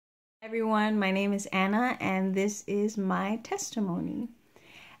Everyone, my name is Anna and this is my testimony.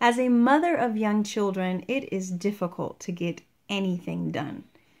 As a mother of young children, it is difficult to get anything done.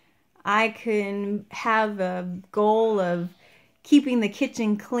 I can have a goal of keeping the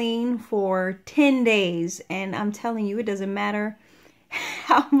kitchen clean for 10 days, and I'm telling you, it doesn't matter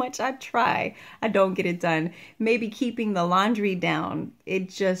how much I try, I don't get it done. Maybe keeping the laundry down, it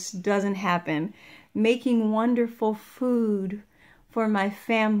just doesn't happen. Making wonderful food for my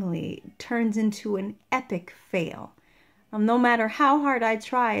family turns into an epic fail. No matter how hard I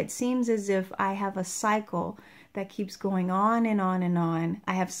try, it seems as if I have a cycle that keeps going on and on and on.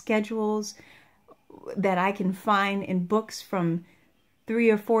 I have schedules that I can find in books from 3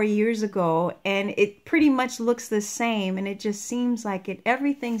 or 4 years ago, and it pretty much looks the same, and it just seems like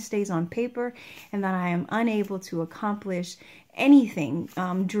everything stays on paper and that I am unable to accomplish anything.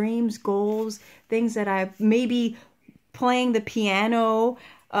 Dreams, goals, things that I maybe playing the piano,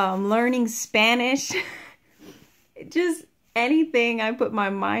 learning Spanish, just anything I put my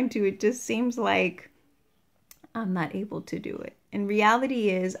mind to, it just seems like I'm not able to do it. And reality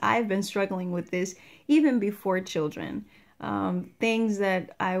is I've been struggling with this even before children. Things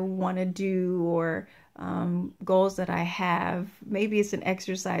that I want to do or goals that I have, maybe it's an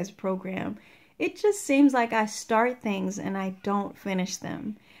exercise program. It just seems like I start things and I don't finish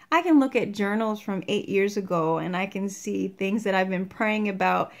them. I can look at journals from 8 years ago and I can see things that I've been praying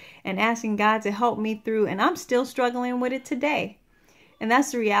about and asking God to help me through, and I'm still struggling with it today. And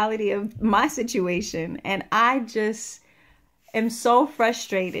that's the reality of my situation. And I just am so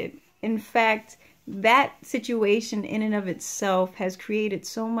frustrated. In fact, that situation in and of itself has created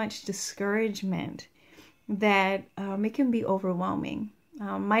so much discouragement that it can be overwhelming.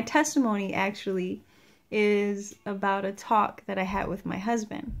 My testimony actually is about a talk that I had with my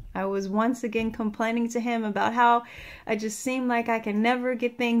husband. I was once again complaining to him about how I just seem like I can never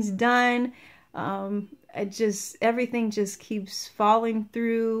get things done. Everything just keeps falling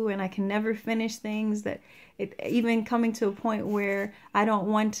through and I can never finish things, that even coming to a point where I don't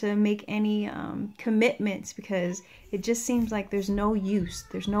want to make any commitments because it just seems like there's no use,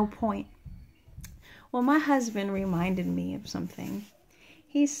 there's no point. Well, my husband reminded me of something.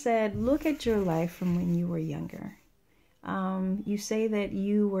 He said, look at your life from when you were younger. You say that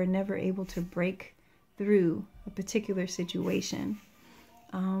you were never able to break through a particular situation,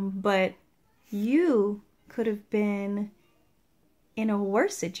 but you could have been in a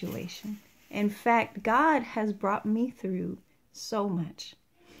worse situation. In fact, God has brought me through so much.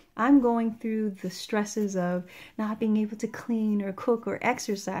 I'm going through the stresses of not being able to clean or cook or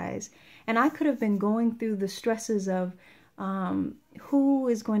exercise, and I could have been going through the stresses of who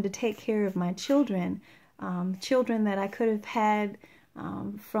is going to take care of my children, children that I could have had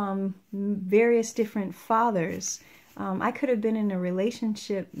from various different fathers. I could have been in a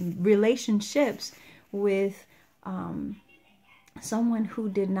relationships with someone who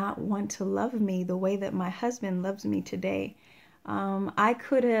did not want to love me the way that my husband loves me today. I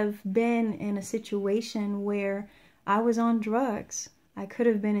could have been in a situation where I was on drugs. I could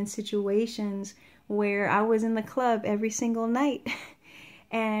have been in situations where I was in the club every single night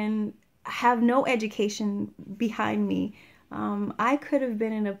and have no education behind me. I could have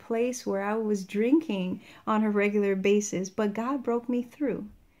been in a place where I was drinking on a regular basis, but God broke me through.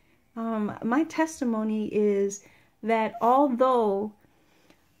 My testimony is that although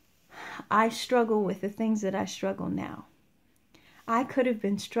I struggle with the things that I struggle now, I could have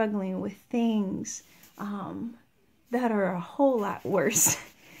been struggling with things that are a whole lot worse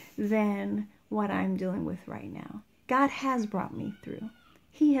than what I'm dealing with right now. God has brought me through.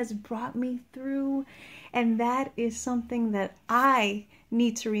 He has brought me through, and that is something that I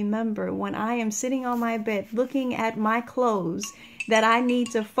need to remember when I am sitting on my bed looking at my clothes that I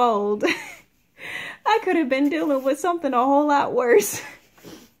need to fold. I could have been dealing with something a whole lot worse.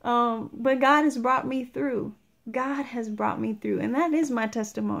 But God has brought me through. God has brought me through, and that is my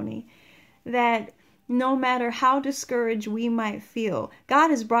testimony, that no matter how discouraged we might feel,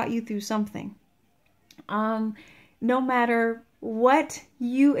 God has brought you through something. No matter what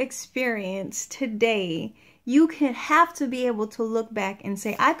you experience today, you have to be able to look back and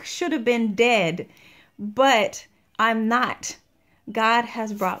say, I should have been dead, but I'm not. God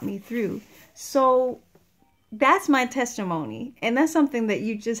has brought me through. So that's my testimony. And that's something that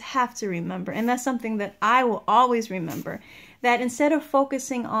you just have to remember. And that's something that I will always remember, that instead of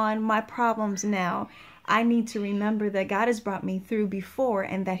focusing on my problems now, I need to remember that God has brought me through before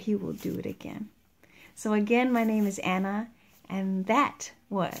and that He will do it again. So again, my name is Anna, and that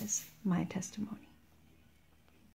was my testimony.